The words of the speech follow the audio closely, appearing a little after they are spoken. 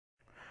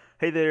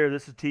Hey there,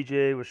 this is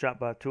TJ with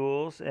ShopBot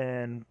Tools,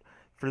 and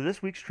for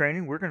this week's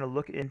training, we're going to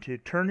look into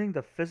turning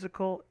the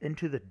physical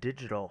into the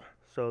digital.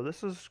 So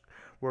this is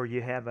where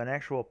you have an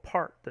actual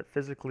part that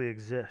physically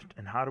exists,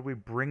 and how do we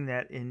bring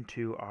that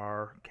into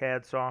our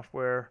CAD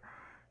software,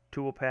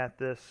 toolpath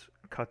this,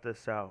 cut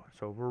this out.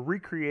 So we're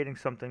recreating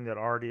something that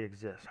already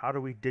exists. How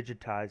do we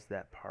digitize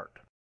that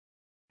part?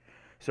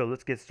 So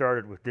let's get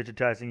started with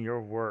digitizing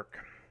your work.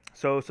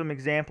 So some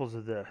examples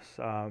of this.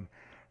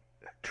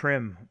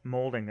 Trim,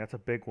 molding, that's a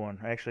big one.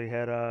 I actually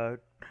had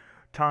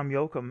Tom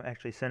Yoakum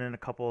actually sent in a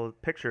couple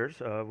of pictures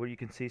where you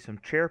can see some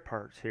chair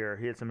parts here.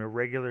 He had some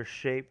irregular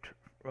shaped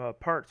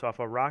parts off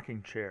a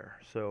rocking chair.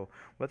 So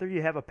whether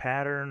you have a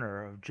pattern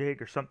or a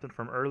jig or something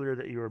from earlier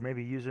that you were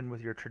maybe using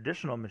with your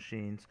traditional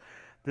machines,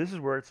 this is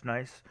where it's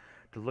nice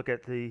to look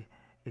at the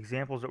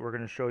examples that we're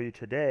going to show you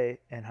today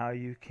and how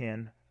you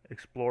can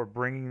explore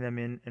bringing them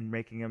in and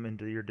making them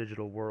into your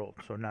digital world.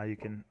 So now you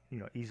can,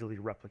 easily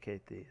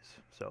replicate these.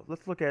 So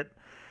let's look at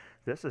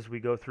this as we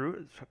go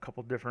through. It's a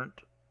couple different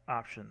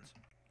options.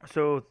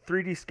 So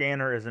 3D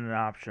scanner is an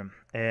option,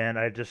 and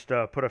I just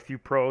put a few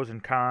pros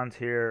and cons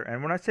here.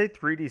 And when I say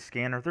 3D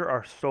scanner, there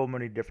are so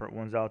many different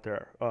ones out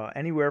there.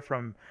 Anywhere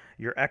from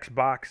your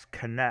Xbox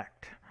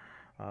Connect,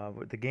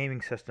 with the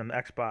gaming system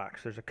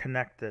Xbox, there's a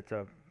Connect that's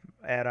a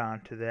add-on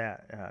to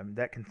that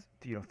that can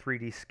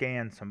 3D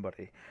scan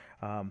somebody.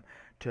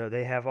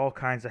 They have all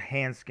kinds of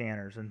hand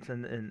scanners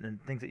and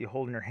things that you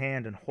hold in your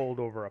hand and hold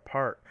over a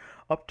part,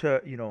 up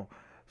to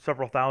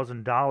several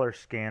 $1,000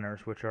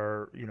 scanners, which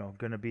are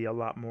going to be a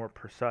lot more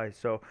precise.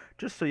 So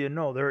just so you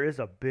know, there is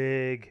a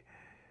big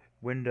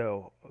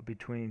window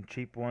between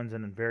cheap ones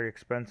and very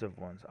expensive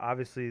ones.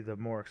 Obviously, the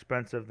more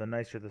expensive, the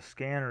nicer the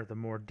scanner, the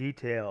more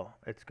detail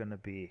it's going to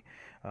be.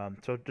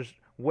 So just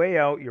weigh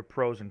out your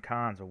pros and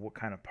cons of what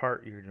kind of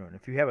part you're doing.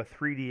 If you have a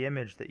 3D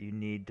image that you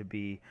need to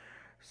be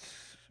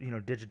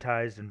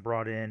digitized and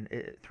brought in,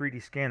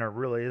 3D scanner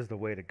really is the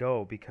way to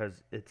go,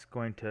 because it's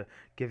going to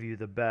give you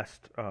the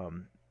best.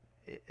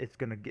 It's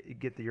going to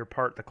get your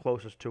part the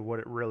closest to what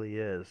it really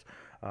is.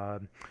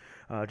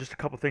 Just a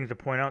couple things to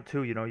point out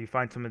too. You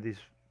find some of these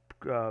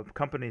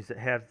companies that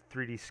have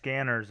 3D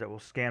scanners that will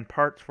scan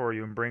parts for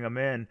you and bring them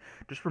in.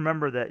 Just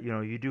remember that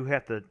you do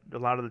have to. A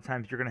lot of the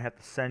times you're going to have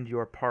to send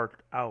your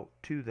part out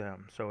to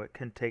them, so it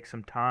can take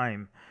some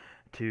time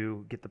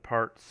to get the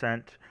part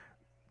sent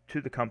to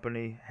the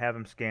company, have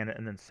them scan it,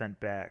 and then sent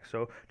back.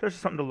 So there's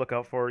something to look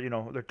out for,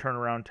 their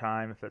turnaround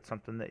time if that's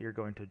something that you're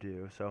going to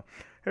do. So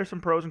here's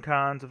some pros and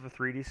cons of a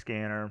 3D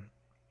scanner.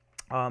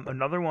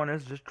 Another one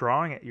is just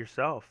drawing it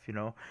yourself.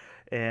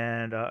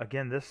 And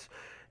again, this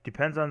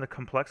depends on the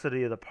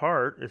complexity of the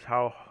part, is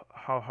how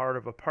hard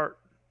of a part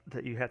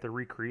that you have to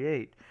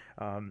recreate.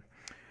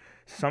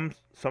 Some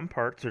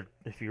parts are,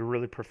 if you're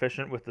really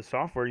proficient with the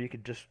software, you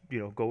could just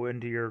go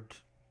into your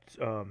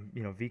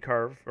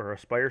VCarve or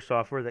Aspire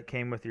software that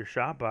came with your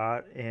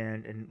ShopBot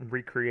and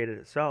recreate it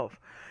itself.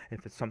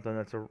 If it's something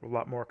that's a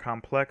lot more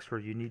complex, where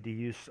you need to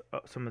use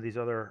some of these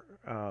other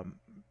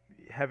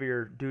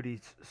heavier duty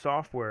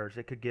softwares,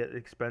 it could get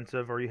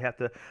expensive, or you have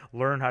to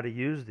learn how to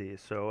use these.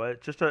 So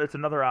it's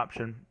another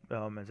option.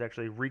 Is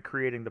actually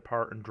recreating the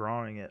part and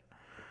drawing it.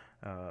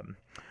 Um,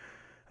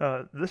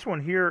 this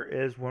one here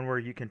is one where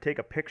you can take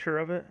a picture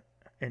of it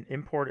and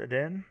import it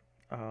in.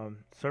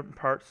 Certain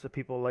parts that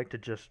people like to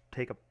just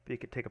you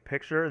could take a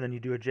picture and then you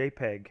do a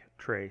JPEG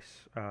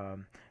trace.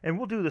 And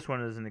we'll do this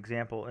one as an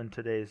example in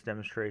today's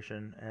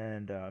demonstration.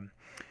 And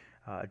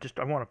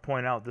I want to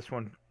point out this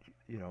one.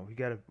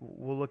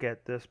 We'll look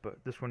at this,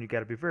 but this one you got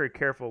to be very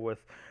careful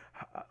with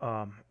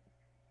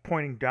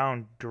pointing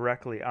down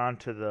directly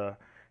onto the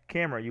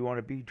camera. You want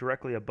to be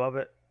directly above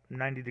it,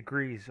 90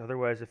 degrees.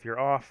 Otherwise, if you're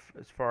off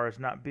as far as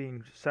not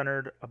being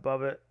centered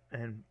above it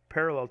and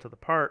parallel to the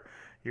part,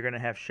 you're going to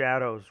have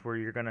shadows where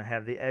you're going to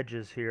have the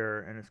edges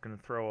here, and it's going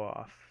to throw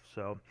off.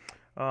 So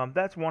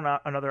that's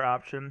another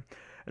option.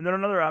 And then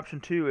another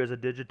option too is a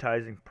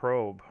digitizing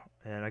probe.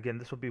 And again,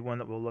 this will be one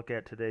that we'll look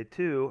at today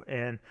too.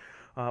 And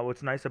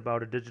what's nice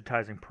about a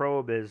digitizing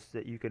probe is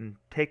that you can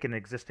take an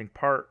existing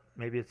part,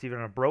 maybe it's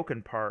even a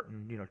broken part,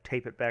 and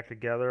tape it back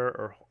together,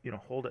 or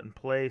hold it in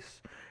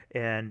place,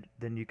 and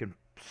then you can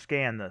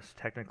scan this.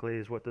 Technically,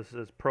 is what this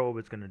probe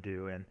is going to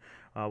do. And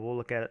we'll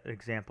look at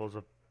examples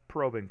of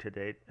probing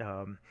today,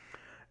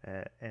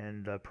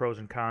 and pros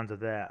and cons of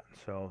that.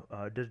 So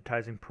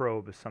digitizing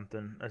probe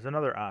is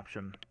another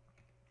option.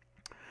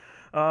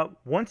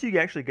 Once you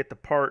actually get the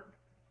part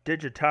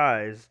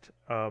digitized,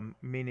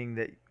 meaning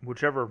that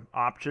whichever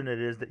option it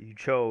is that you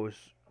chose,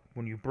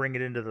 when you bring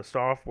it into the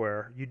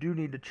software, you do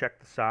need to check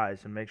the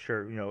size and make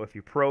sure, if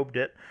you probed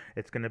it,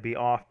 it's going to be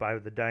off by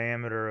the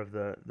diameter of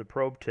the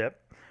probe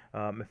tip.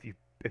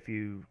 If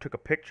you took a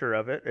picture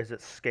of it, is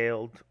it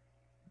scaled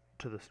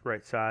to the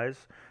right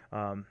size?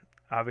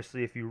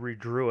 Obviously, if you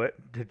redrew it,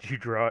 did you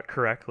draw it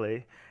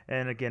correctly?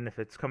 And again, if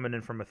it's coming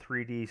in from a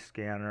 3D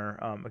scanner,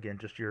 again,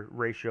 just your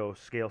ratio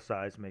scale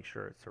size, make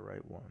sure it's the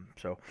right one.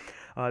 So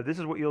this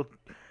is what you'll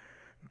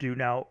do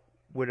now,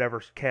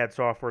 whatever CAD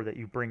software that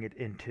you bring it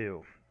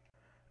into.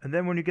 And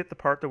then when you get the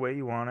part the way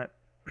you want it,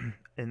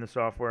 in the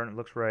software and it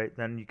looks right,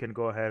 then you can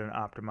go ahead and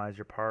optimize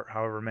your part,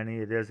 however many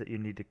it is that you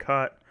need to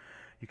cut.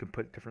 You can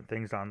put different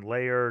things on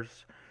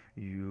layers.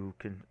 You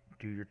can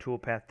do your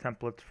toolpath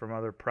templates from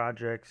other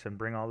projects and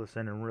bring all this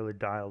in and really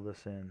dial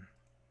this in.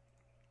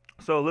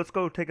 So let's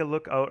go take a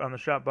look out on the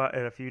ShopBot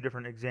at a few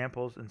different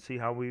examples and see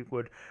how we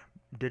would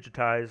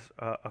digitize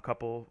a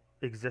couple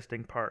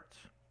existing parts.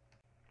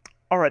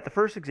 Alright, the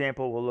first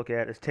example we'll look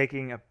at is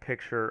taking a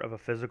picture of a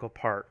physical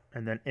part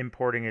and then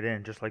importing it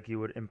in just like you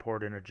would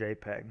import in a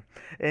JPEG.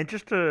 And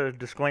just a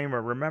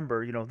disclaimer,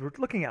 remember, we're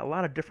looking at a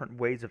lot of different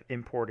ways of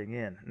importing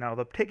in. Now,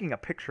 taking a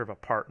picture of a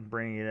part and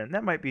bringing it in,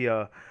 that might be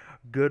a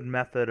good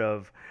method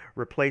of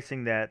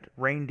replacing that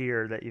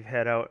reindeer that you've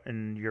had out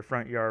in your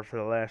front yard for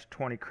the last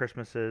 20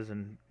 Christmases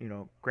and,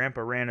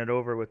 Grandpa ran it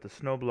over with the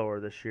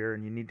snowblower this year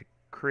and you need to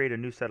create a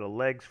new set of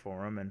legs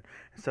for them, and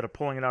instead of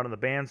pulling it out on the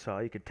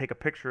bandsaw, you could take a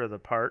picture of the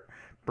part,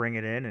 bring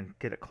it in, and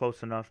get it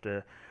close enough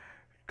to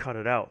cut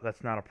it out.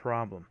 That's not a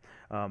problem.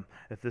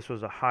 If this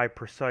was a high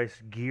precise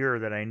gear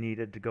that I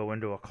needed to go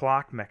into a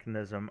clock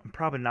mechanism, I'm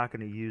probably not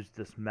going to use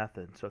this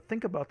method. So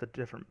think about the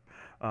different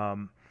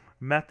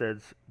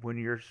methods when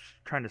you're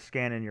trying to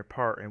scan in your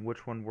part and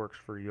which one works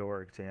for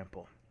your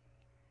example.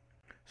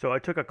 So I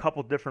took a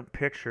couple different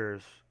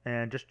pictures,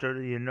 and just so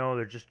you know,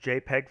 they're just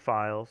JPEG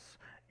files,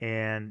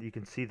 and you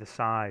can see the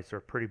size. They're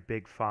pretty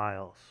big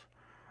files.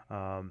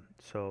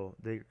 So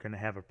they're going to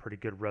have a pretty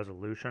good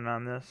resolution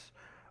on this.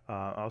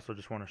 I also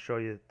just want to show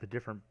you the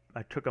different,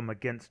 I took them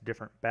against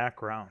different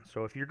backgrounds.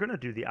 So if you're going to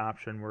do the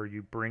option where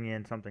you bring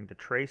in something to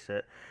trace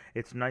it,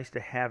 it's nice to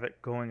have it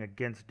going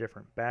against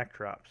different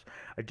backdrops.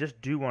 I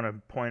just do want to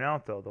point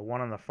out though, the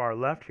one on the far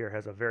left here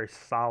has a very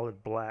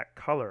solid black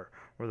color,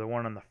 where the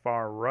one on the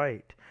far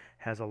right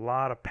has a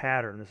lot of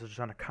pattern. This is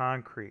just on a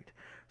concrete.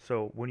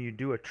 So when you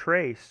do a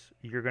trace,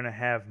 you're going to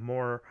have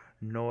more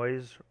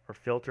noise or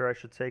filter, I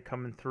should say,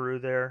 coming through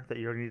there that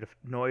you're going to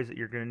need noise that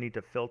you're going to need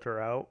to filter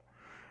out.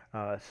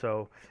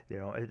 So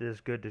it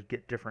is good to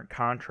get different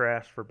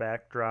contrast for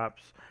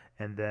backdrops,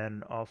 and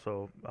then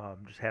also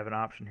just have an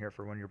option here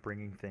for when you're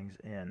bringing things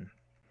in.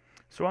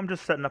 So I'm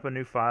just setting up a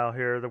new file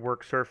here. The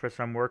work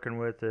surface I'm working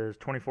with is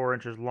 24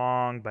 inches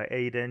long by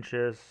 8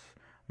 inches.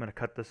 I'm going to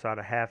cut this out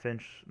of 1/2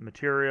 inch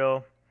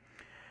material.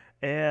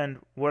 And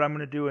what I'm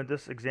going to do in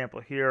this example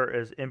here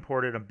is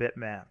import in a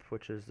bitmap,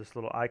 which is this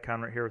little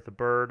icon right here with the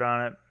bird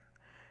on it.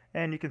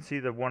 And you can see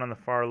the one on the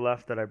far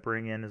left that I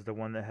bring in is the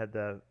one that had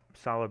the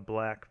solid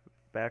black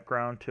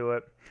background to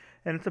it.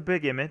 And it's a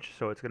big image,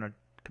 so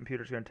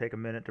computer's going to take a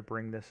minute to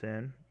bring this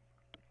in.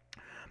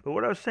 But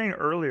what I was saying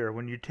earlier,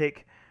 when you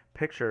take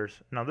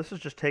pictures, now this is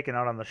just taken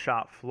out on the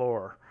shop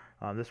floor.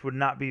 This would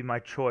not be my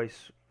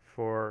choice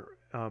for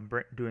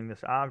doing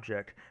this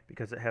object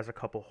because it has a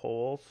couple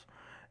holes.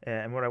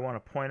 And what I want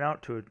to point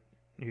out to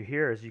you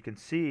here is you can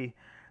see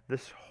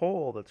this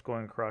hole that's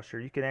going across here.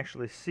 You can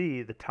actually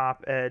see the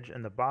top edge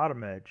and the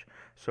bottom edge.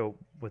 So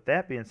with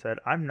that being said,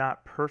 I'm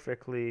not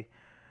perfectly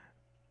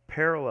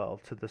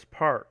parallel to this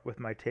part with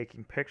my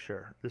taking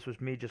picture. This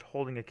was me just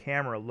holding a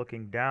camera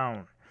looking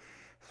down.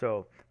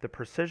 So the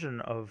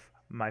precision of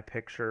my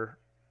picture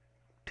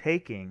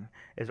taking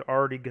is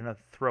already going to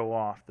throw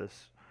off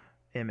this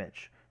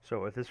image.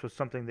 So if this was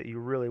something that you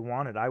really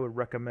wanted, I would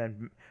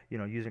recommend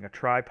using a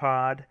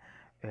tripod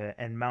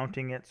and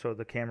mounting it so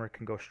the camera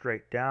can go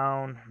straight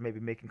down, maybe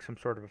making some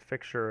sort of a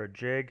fixture or a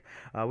jig.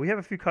 We have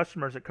a few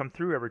customers that come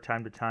through every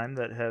time to time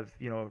that have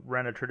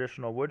run a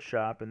traditional wood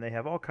shop, and they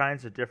have all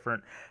kinds of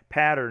different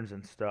patterns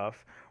and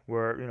stuff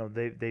where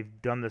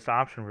they've done this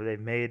option where they've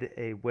made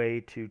a way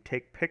to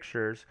take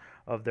pictures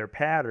of their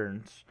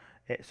patterns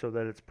so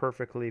that it's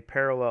perfectly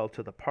parallel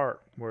to the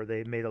part, where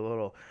they made a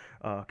little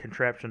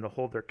contraption to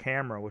hold their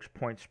camera which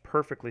points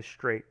perfectly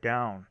straight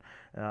down,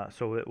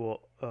 so it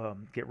will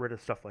get rid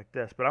of stuff like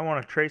this. But I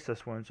want to trace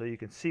this one so you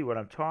can see what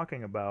I'm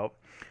talking about.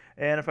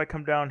 And if I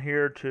come down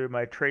here to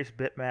my trace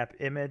bitmap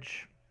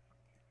image,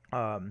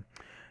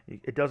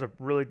 it does a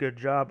really good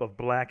job of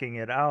blacking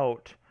it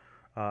out,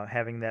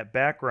 having that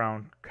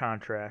background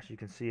contrast. You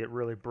can see it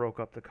really broke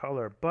up the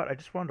color. But I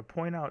just wanted to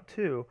point out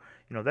too,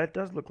 that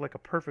does look like a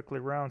perfectly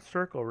round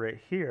circle right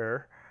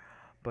here.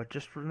 But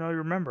just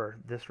remember,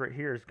 this right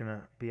here is going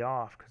to be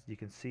off because you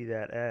can see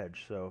that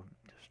edge. So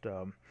just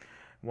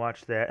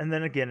watch that. And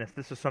then again, if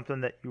this is something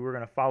that you were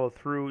going to follow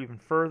through even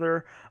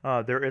further,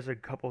 there is a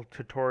couple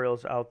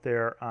tutorials out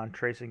there on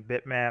tracing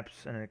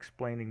bitmaps and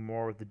explaining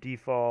more of the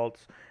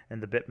defaults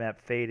and the bitmap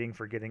fading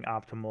for getting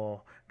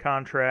optimal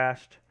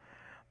contrast.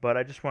 But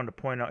I just wanted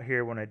to point out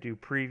here when I do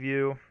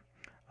preview,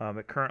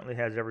 it currently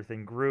has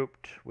everything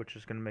grouped, which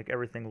is going to make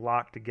everything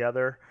locked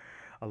together.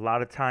 A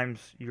lot of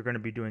times you're going to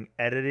be doing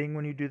editing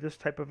when you do this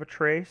type of a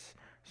trace,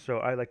 so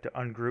I like to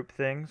ungroup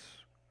things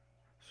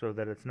so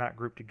that it's not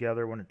grouped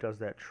together when it does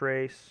that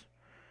trace.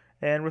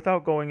 And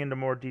without going into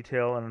more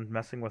detail and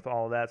messing with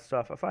all that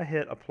stuff, if I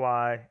hit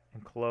apply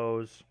and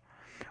close,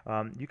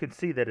 you can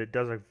see that it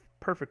does a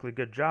perfectly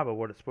good job of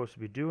what it's supposed to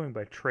be doing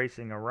by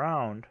tracing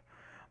around.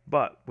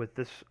 But with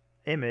this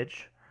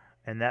image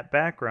and that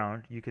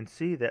background, you can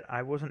see that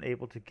I wasn't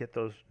able to get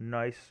those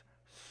nice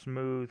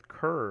smooth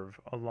curve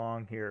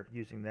along here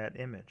using that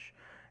image.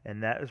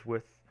 And that is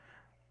with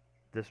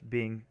this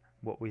being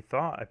what we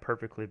thought a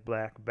perfectly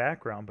black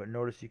background, but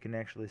notice you can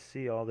actually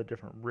see all the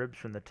different ribs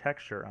from the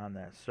texture on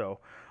that. So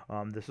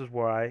this is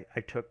why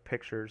I took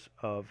pictures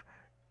of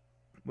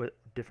with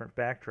different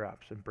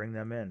backdrops and bring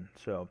them in.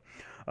 So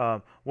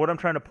what I'm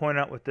trying to point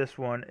out with this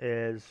one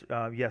is,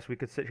 yes, we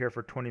could sit here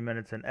for 20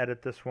 minutes and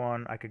edit this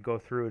one. I could go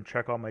through and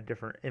check all my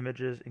different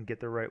images and get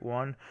the right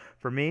one.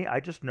 For me, I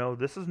just know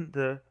this isn't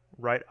the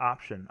right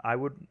option. I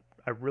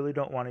really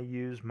don't want to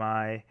use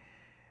my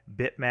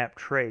bitmap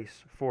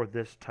trace for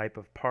this type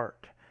of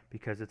part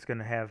because it's going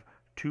to have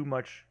too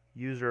much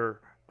user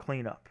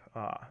cleanup.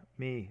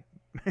 Me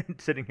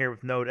sitting here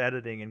with node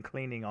editing and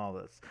cleaning all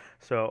this.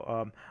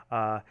 So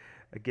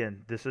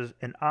again, this is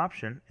an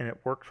option and it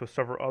works with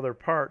several other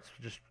parts.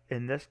 Just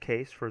in this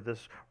case, for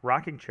this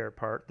rocking chair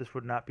part, this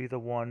would not be the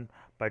one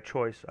by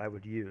choice I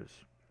would use.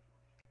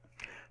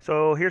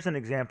 So here's an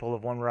example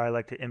of one where I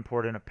like to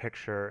import in a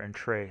picture and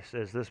trace.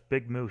 Is this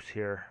big moose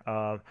here?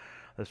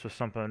 This was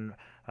something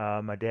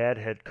my dad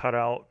had cut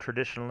out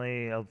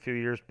traditionally a few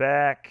years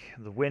back.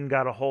 The wind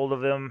got a hold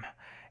of him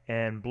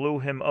and blew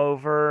him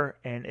over,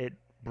 and it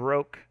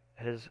broke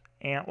his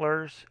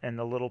antlers and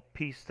the little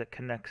piece that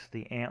connects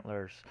the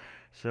antlers.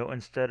 So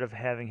instead of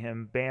having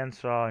him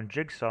bandsaw and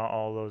jigsaw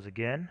all those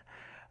again,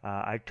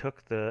 I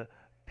took the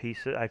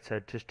piece. I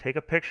said, just take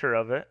a picture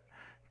of it,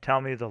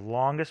 tell me the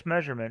longest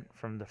measurement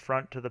from the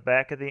front to the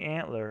back of the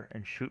antler,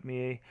 and shoot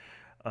me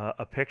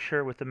a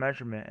picture with the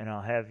measurement, and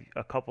I'll have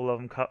a couple of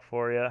them cut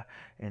for you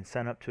and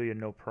sent up to you,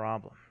 no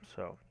problem.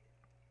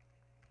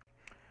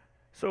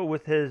 So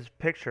with his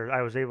picture,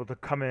 I was able to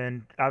come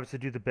in, obviously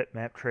do the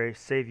bitmap trace,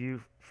 save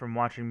you from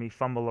watching me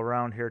fumble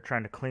around here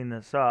trying to clean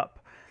this up.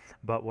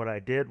 But what I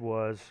did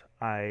was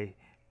I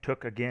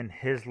took again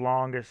his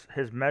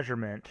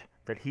measurement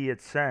that he had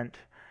sent,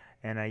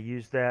 and I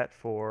used that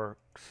for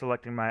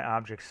selecting my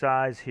object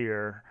size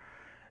here.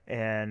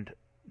 And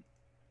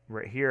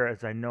right here,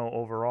 as I know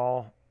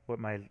overall what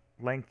my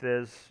length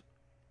is,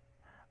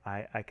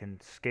 I can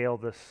scale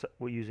this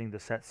using the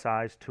set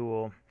size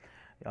tool.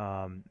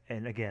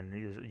 And again,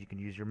 you can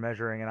use your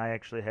measuring, and I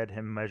actually had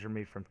him measure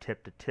me from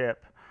tip to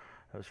tip.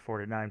 It was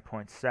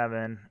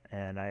 49.7,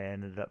 and I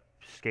ended up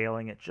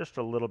scaling it just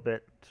a little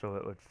bit so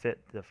it would fit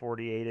the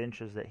 48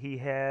 inches that he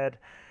had.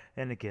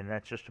 And again,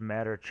 that's just a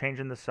matter of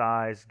changing the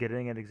size,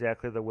 getting it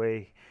exactly the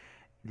way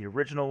the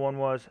original one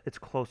was. It's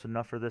close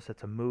enough for this.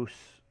 It's a moose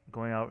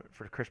going out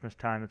for Christmas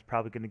time. It's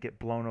probably going to get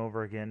blown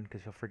over again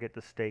because you'll forget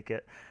to stake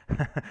it.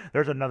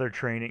 There's another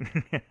training.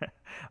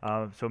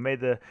 So made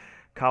the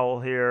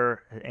cowl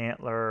here,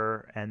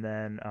 antler, and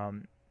then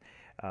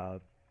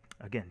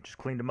again, just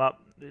cleaned them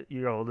up.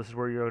 This is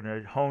where you're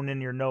going to hone in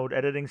your node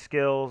editing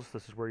skills.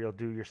 This is where you'll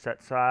do your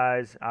set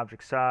size,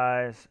 object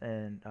size,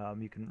 and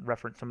you can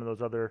reference some of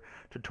those other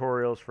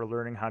tutorials for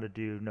learning how to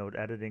do node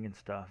editing and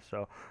stuff.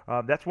 So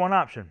that's one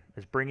option,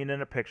 is bringing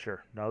in a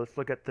picture. Now let's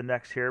look at the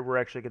next here. We're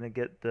actually going to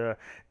get the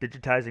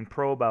digitizing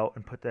probe out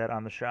and put that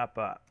on the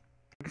ShopBot.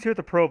 You can see what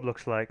the probe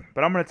looks like,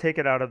 but I'm going to take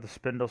it out of the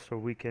spindle so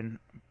we can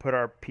put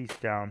our piece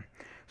down.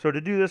 So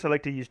to do this, I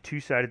like to use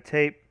two-sided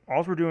tape.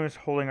 All we're doing is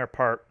holding our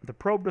part. The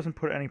probe doesn't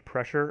put any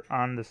pressure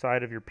on the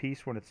side of your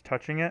piece when it's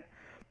touching it.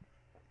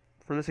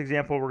 For this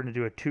example, we're going to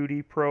do a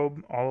 2D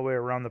probe all the way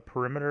around the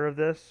perimeter of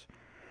this.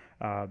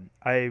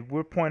 I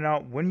would point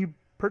out, when you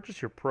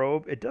purchase your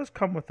probe, it does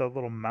come with a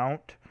little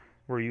mount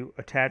where you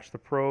attach the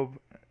probe,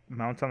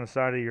 mounts on the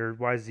side of your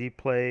YZ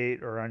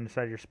plate or on the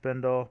side of your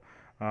spindle.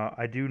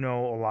 I do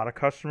know a lot of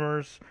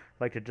customers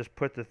like to just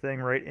put the thing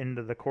right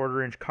into the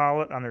 1/4-inch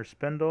collet on their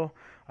spindle.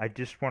 I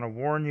just want to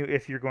warn you,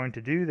 if you're going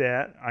to do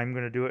that, I'm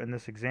going to do it in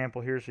this example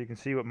here so you can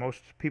see what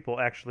most people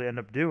actually end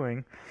up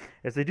doing,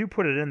 is they do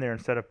put it in there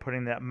instead of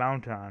putting that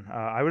mount on.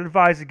 I would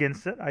advise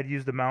against it. I'd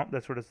use the mount.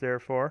 That's what it's there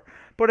for.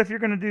 But if you're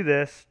going to do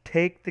this,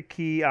 take the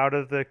key out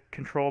of the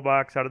control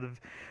box,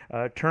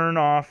 turn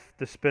off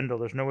the spindle.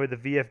 There's no way the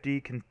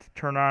VFD can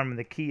turn on when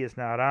the key is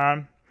not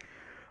on.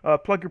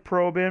 Plug your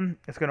probe in.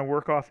 It's going to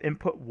work off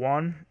input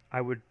 1.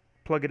 I would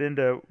plug it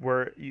into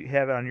where you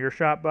have it on your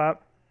ShopBot,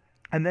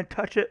 and then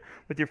touch it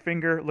with your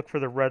finger. Look for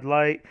the red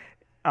light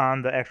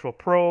on the actual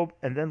probe,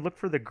 and then look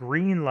for the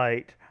green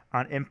light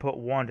on input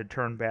 1 to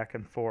turn back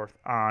and forth,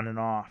 on and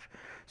off.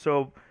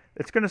 So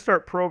it's going to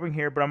start probing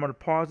here, but I'm going to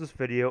pause this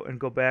video and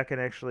go back and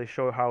actually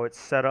show how it's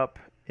set up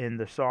in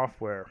the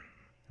software,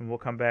 and we'll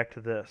come back to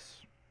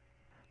this.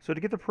 So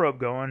to get the probe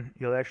going,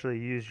 you'll actually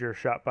use your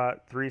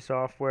ShopBot 3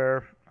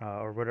 software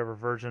or whatever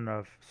version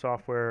of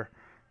software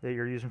that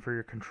you're using for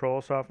your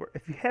control software.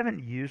 If you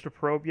haven't used a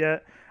probe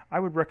yet, I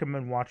would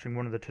recommend watching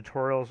one of the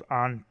tutorials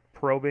on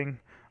probing.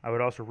 I would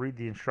also read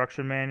the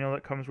instruction manual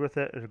that comes with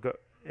it. It'll go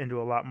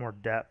into a lot more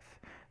depth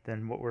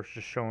than what we're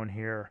just showing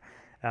here.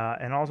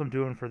 And all I'm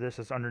doing for this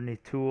is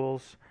underneath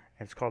tools.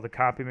 It's called the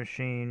copy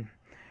machine.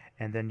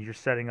 And then you're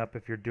setting up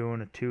if you're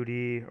doing a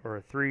 2D or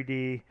a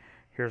 3D.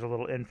 Here's a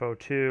little info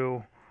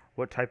too.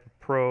 What type of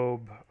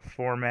probe,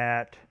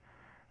 format.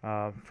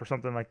 For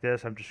something like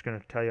this, I'm just going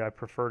to tell you I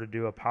prefer to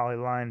do a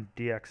polyline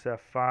DXF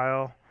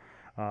file.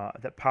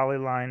 That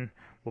polyline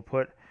will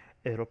put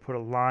it'll put a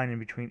line in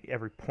between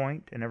every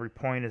point, and every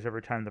point is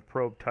every time the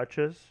probe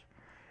touches.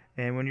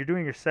 And when you're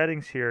doing your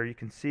settings here, you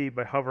can see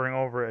by hovering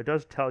over it, it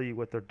does tell you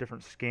what the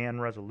different scan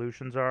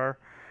resolutions are.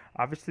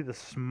 Obviously, the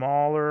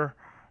smaller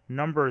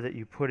number that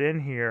you put in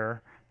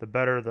here, the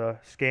better the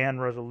scan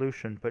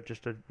resolution, but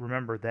just to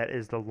remember that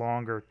is the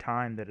longer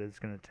time that it's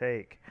going to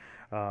take.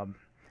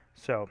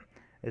 So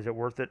is it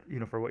worth it,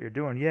 for what you're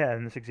doing? Yeah,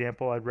 in this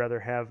example, I'd rather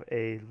have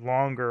a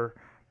longer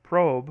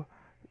probe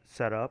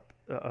setup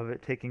of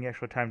it taking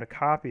extra time to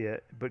copy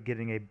it, but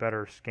getting a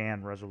better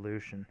scan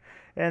resolution.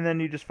 And then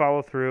you just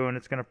follow through, and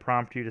it's going to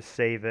prompt you to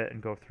save it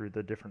and go through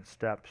the different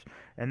steps.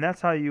 And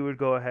that's how you would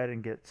go ahead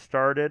and get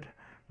started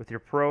with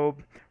your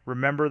probe.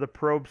 Remember, the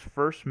probe's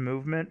first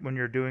movement when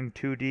you're doing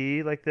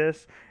 2D like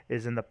this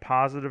is in the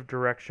positive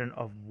direction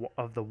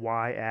of the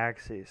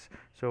y-axis.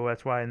 So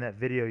that's why in that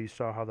video you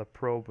saw how the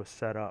probe was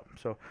set up.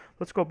 So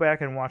let's go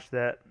back and watch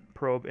that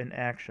probe in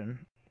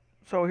action.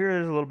 So here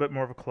is a little bit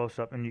more of a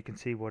close-up, and you can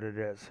see what it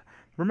is.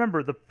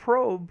 Remember, the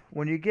probe,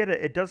 when you get it,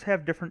 it does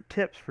have different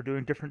tips for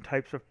doing different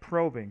types of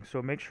probing.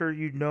 So make sure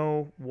you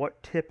know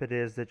what tip it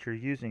is that you're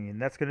using. And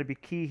that's going to be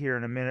key here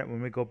in a minute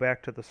when we go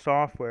back to the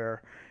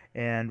software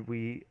and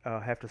we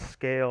have to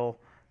scale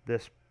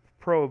this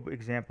probe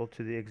example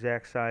to the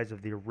exact size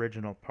of the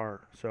original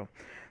part. So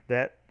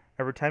that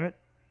every time it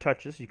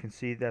touches, you can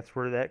see that's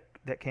where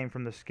that came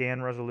from, the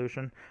scan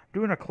resolution. I'm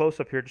doing a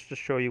close-up here just to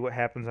show you what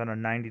happens on a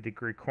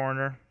 90-degree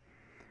corner.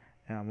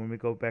 When we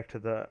go back to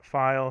the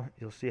file,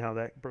 you'll see how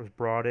that was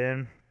brought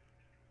in.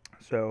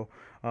 So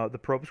the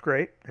probe's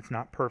great. It's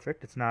not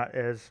perfect. It's not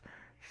as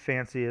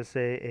fancy as,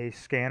 say, a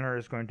scanner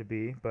is going to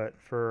be, but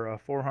for a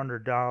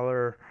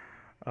 $400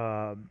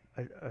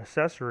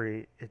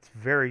 accessory, it's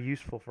very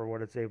useful for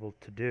what it's able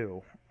to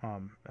do.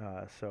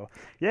 So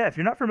yeah, if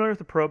you're not familiar with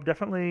the probe,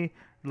 definitely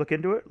look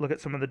into it. Look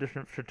at some of the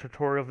different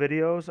tutorial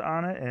videos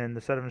on it and the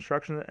set of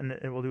instructions, and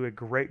it will do a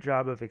great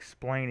job of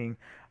explaining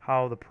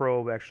how the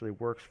probe actually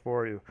works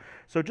for you.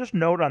 So just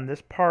note on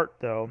this part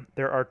though,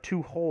 there are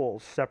two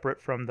holes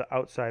separate from the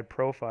outside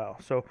profile.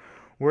 So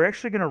we're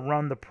actually going to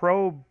run the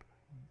probe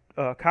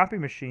copy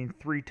machine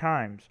 3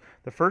 times.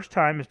 The first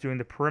time is doing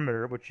the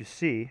perimeter, which you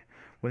see.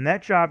 When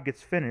that job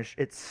gets finished,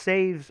 it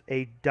saves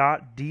a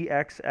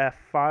 .dxf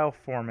file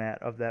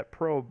format of that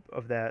probe,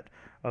 of that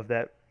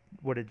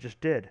what it just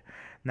did.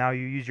 Now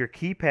you use your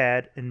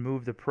keypad and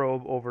move the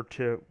probe over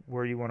to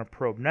where you want to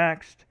probe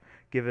next,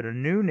 give it a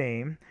new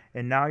name,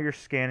 and now you're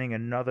scanning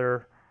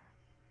another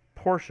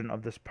portion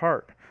of this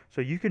part.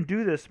 So you can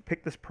do this,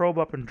 pick this probe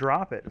up and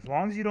drop it. As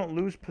long as you don't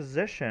lose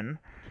position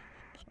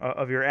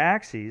of your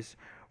axes,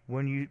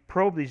 when you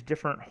probe these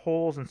different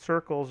holes and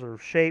circles or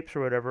shapes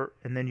or whatever,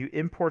 and then you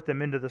import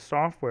them into the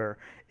software,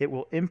 it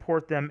will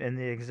import them in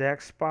the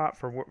exact spot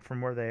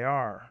from where they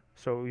are.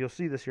 So you'll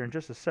see this here in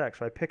just a sec.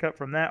 So I pick up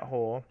from that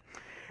hole.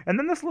 And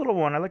then this little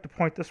one, I like to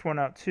point this one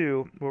out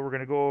too, where we're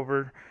going to go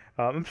over.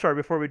 I'm sorry,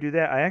 before we do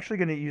that, I'm actually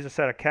going to use a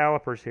set of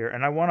calipers here,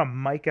 and I want to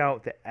mic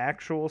out the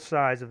actual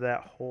size of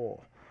that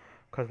hole.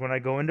 Because when I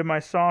go into my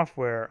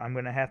software, I'm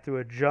going to have to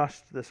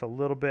adjust this a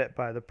little bit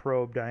by the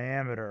probe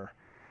diameter.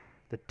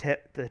 The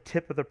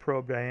tip of the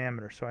probe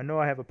diameter. So I know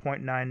I have a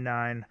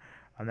 0.99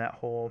 on that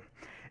hole.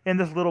 And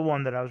this little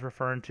one that I was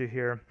referring to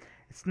here,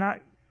 it's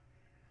not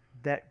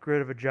that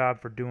good of a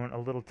job for doing a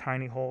little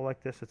tiny hole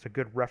like this. It's a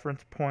good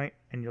reference point,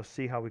 and you'll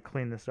see how we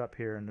clean this up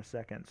here in a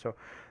second. So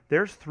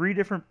there's 3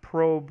 different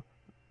probe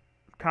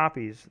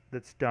copies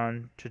that's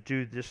done to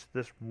do this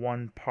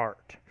one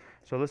part.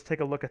 So let's take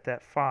a look at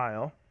that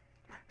file.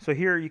 So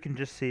here you can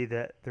just see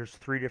that there's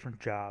 3 different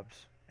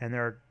jobs. And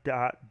they're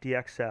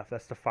 .dxf,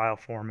 that's the file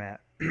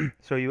format.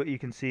 So what you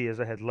can see is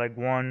I had leg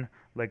 1,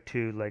 leg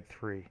 2, leg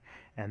 3.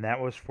 And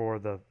that was for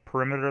the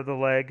perimeter of the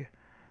leg,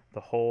 the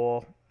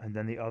hole, and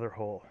then the other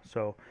hole.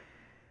 So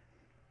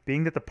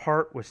being that the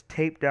part was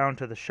taped down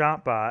to the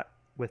ShopBot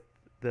with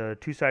the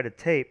 2-sided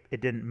tape, it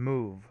didn't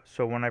move.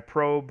 So when I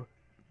probe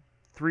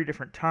 3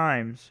 different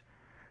times,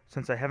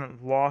 since I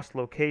haven't lost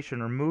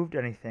location or moved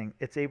anything,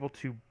 it's able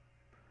to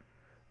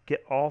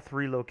get all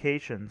 3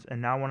 locations.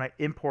 And now when I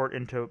import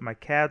into my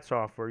CAD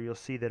software, you'll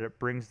see that it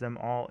brings them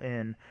all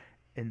in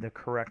the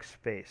correct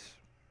space.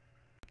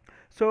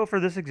 So for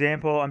this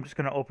example, I'm just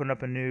going to open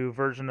up a new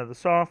version of the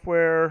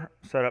software,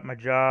 set up my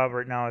job.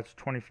 Right now it's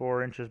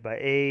 24 inches by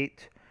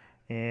 8,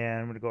 and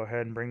I'm going to go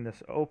ahead and bring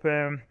this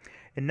open.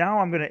 And now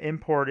I'm going to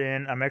import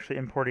in, I'm actually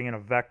importing in a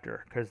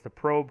vector because the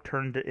probe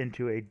turned it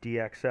into a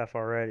DXF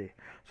already.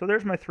 So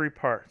there's my 3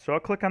 parts. So I'll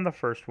click on the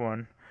first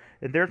one,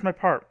 and there's my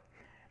part.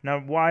 Now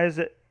why is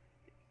it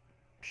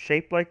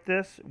shaped like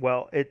this?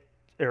 Well,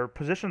 or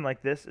positioned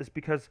like this is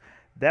because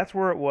that's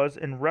where it was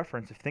in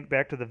reference. If you think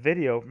back to the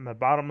video, from the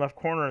bottom left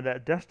corner of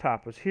that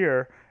desktop was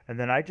here, and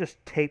then I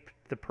just taped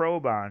the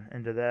probe on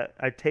into that.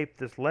 I taped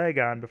this leg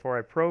on before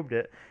I probed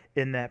it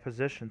in that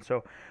position.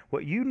 So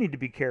what you need to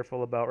be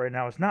careful about right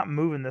now is not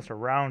moving this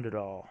around at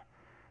all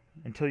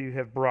until you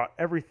have brought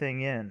everything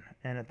in.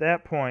 And at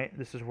that point,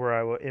 this is where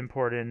I will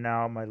import in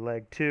now my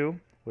leg 2,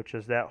 which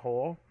is that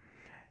hole.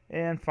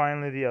 And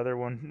finally the other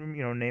one,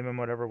 name them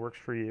whatever works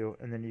for you,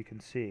 and then you can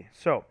see.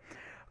 So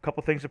a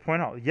couple things to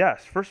point out.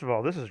 Yes, first of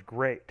all, this is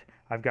great.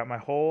 I've got my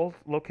whole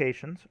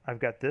locations. I've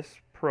got this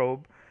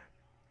probe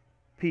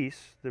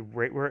piece,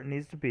 right where it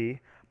needs to be,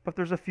 but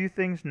there's a few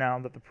things now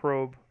that the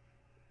probe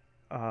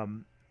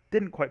um,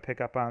 didn't quite pick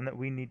up on that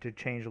we need to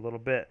change a little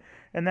bit.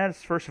 And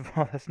that's, first of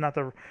all, that's not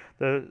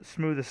the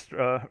smoothest,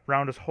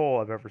 roundest hole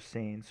I've ever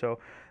seen. So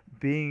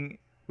being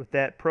with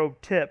that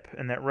probe tip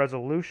and that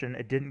resolution,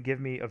 it didn't give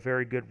me a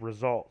very good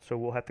result. So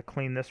we'll have to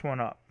clean this one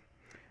up.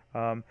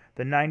 The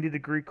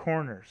 90-degree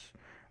corners.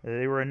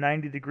 They were a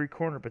 90-degree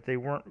corner, but they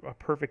weren't a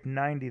perfect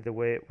 90 the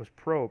way it was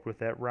probed with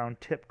that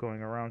round tip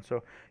going around.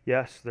 So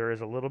yes, there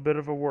is a little bit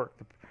of a work.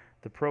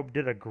 The probe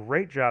did a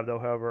great job, though,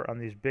 however, on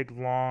these big,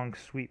 long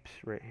sweeps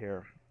right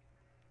here.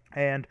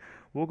 And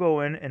we'll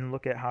go in and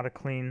look at how to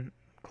clean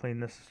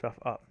this stuff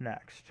up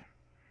next.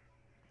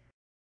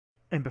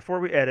 And before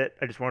we edit,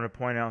 I just want to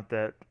point out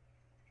that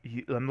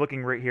I'm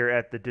looking right here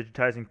at the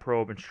digitizing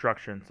probe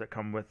instructions that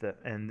come with it.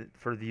 And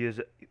for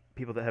the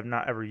people that have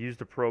not ever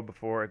used a probe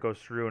before, it goes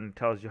through and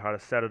tells you how to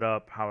set it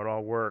up, how it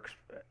all works,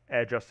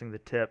 adjusting the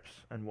tips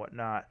and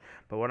whatnot.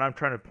 But what I'm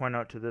trying to point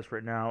out to this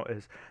right now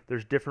is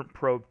there's different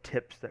probe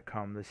tips that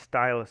come. The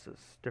styluses,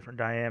 different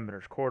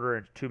diameters, 1/4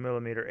 inch, 2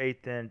 millimeter,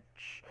 1/8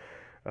 inch.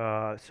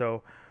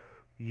 So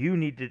you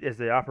need to, as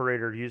the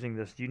operator using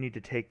this, you need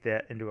to take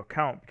that into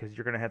account because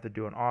you're going to have to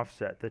do an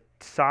offset. The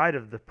side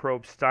of the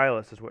probe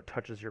stylus is what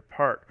touches your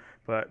part,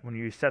 but when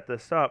you set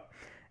this up,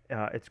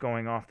 it's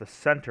going off the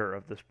center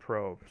of this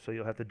probe, so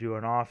you'll have to do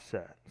an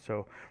offset.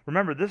 So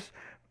remember, this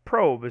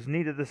probe, as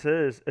neat as this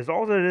is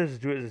all that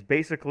it is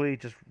basically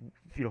just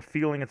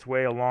feeling its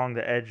way along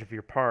the edge of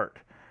your part.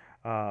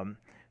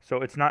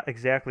 So it's not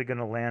exactly going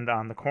to land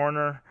on the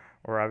corner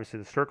or obviously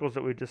the circles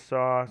that we just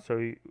saw,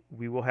 so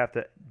we will have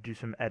to do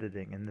some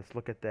editing, and let's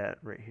look at that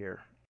right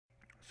here.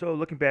 So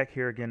looking back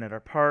here again at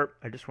our part,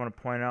 I just want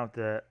to point out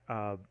that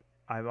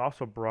I've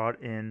also brought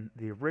in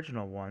the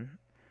original one,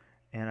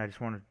 and I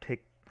just want to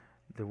take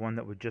the one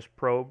that we just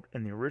probed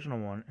and the original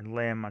one and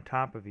lay them on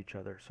top of each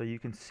other. So you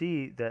can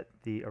see that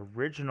the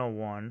original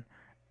one,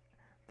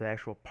 the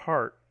actual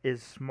part,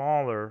 is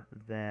smaller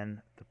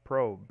than the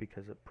probe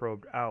because it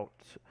probed out.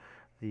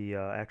 The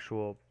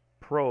actual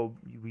probe,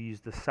 we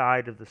used the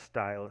side of the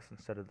stylus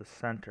instead of the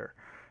center.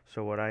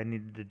 So what I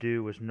needed to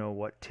do was know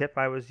what tip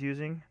I was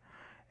using,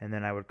 and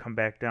then I would come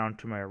back down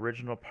to my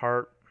original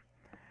part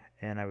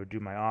and I would do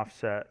my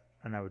offset,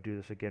 and I would do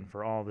this again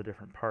for all the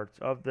different parts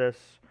of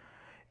this.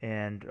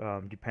 And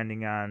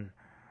depending on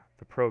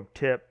the probe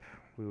tip,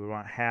 we would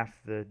want half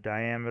the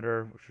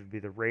diameter, which would be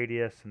the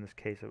radius. In this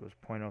case it was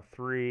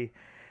 0.03,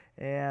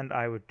 and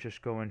I would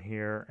just go in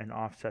here and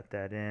offset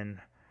that in.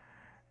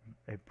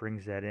 It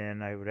brings that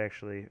in. I would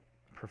actually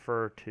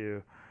prefer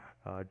to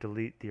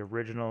delete the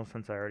original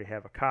since I already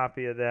have a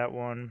copy of that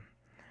one.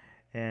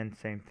 And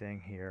same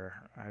thing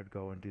here. I would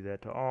go and do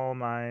that to all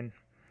mine,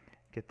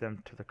 get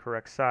them to the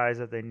correct size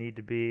that they need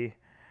to be.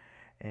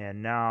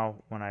 And now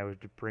when I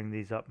would bring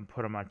these up and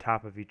put them on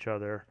top of each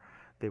other,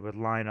 they would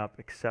line up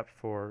except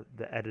for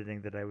the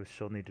editing that I would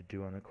still need to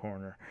do on the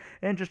corner.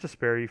 And just to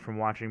spare you from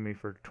watching me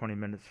for 20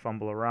 minutes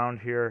fumble around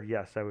here,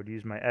 yes, I would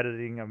use my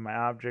editing of my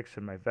objects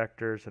and my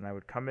vectors, and I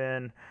would come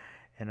in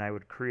and I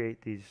would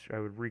recreate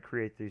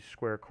these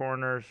square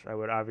corners. I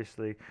would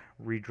obviously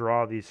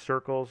redraw these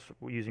circles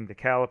using the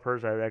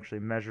calipers. I would actually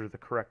measure the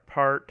correct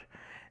part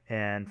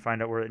and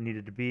find out where it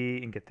needed to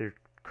be and get the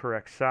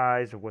correct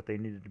size of what they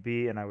needed to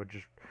be, and I would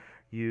just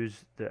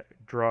use the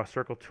draw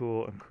circle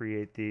tool and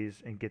create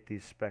these and get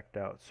these specced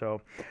out.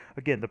 So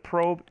again, the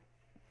probe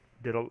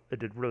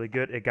did really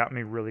good. It got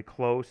me really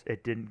close.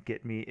 It didn't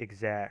get me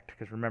exact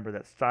because remember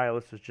that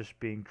stylus is just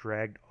being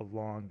dragged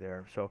along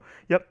there. So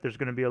yep, there's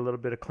going to be a little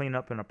bit of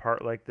cleanup in a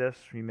part like this.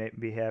 You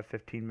maybe have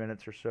 15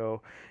 minutes or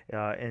so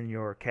in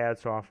your CAD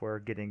software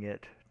getting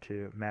it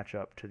to match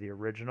up to the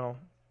original.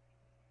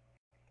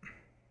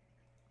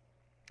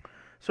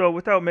 So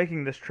without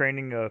making this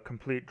training a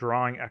complete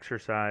drawing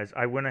exercise,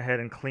 I went ahead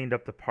and cleaned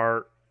up the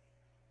part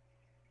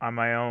on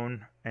my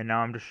own, and now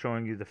I'm just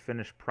showing you the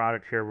finished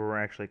product here where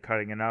we're actually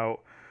cutting it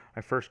out.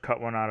 I first cut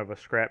one out of a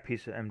scrap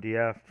piece of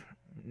MDF,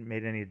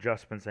 made any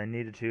adjustments I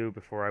needed to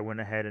before I went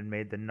ahead and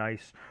made the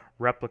nice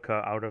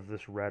replica out of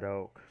this red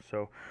oak.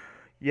 So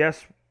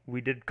yes,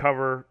 we did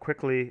cover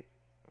quickly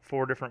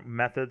 4 different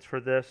methods for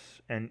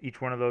this, and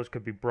each one of those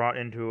could be brought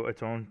into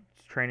its own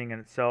training in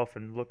itself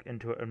and look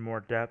into it in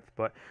more depth,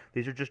 but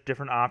these are just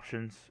different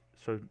options.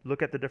 So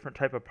look at the different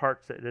type of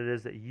parts that it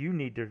is that you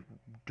need to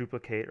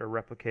duplicate or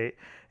replicate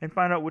and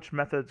find out which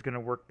method is going to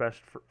work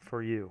best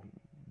for you.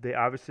 They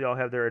obviously all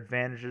have their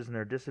advantages and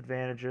their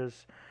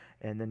disadvantages,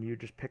 and then you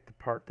just pick the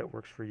part that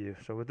works for you.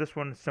 So with this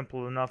one, it's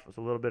simple enough. It was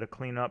a little bit of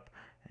cleanup,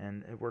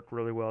 and it worked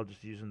really well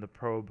just using the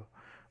probe,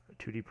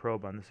 2D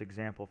probe on this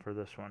example for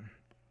this one.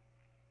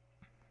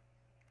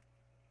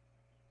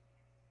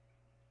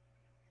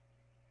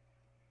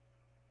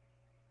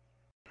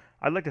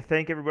 I'd like to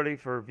thank everybody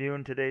for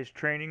viewing today's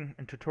training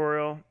and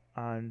tutorial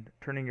on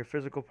turning your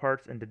physical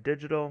parts into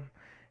digital.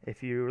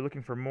 If you're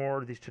looking for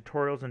more of these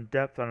tutorials in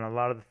depth on a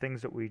lot of the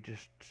things that we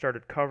just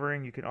started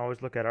covering, you can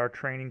always look at our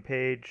training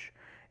page,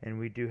 and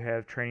we do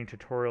have training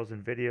tutorials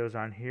and videos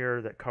on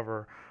here that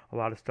cover a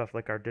lot of stuff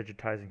like our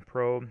digitizing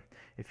probe.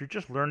 If you're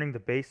just learning the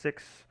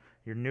basics,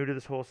 you're new to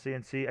this whole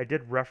CNC, I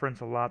did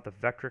reference a lot the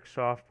Vectric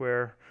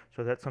software,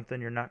 so that's something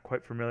you're not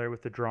quite familiar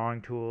with, the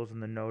drawing tools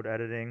and the node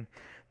editing.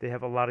 They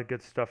have a lot of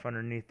good stuff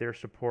underneath their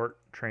support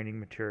training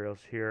materials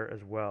here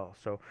as well.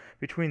 So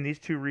between these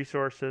two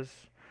resources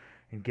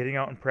and getting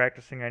out and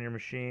practicing on your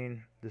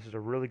machine, this is a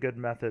really good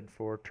method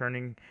for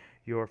turning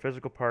your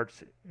physical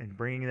parts and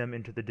bringing them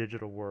into the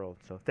digital world.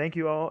 So thank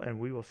you all, and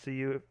we will see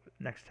you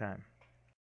next time.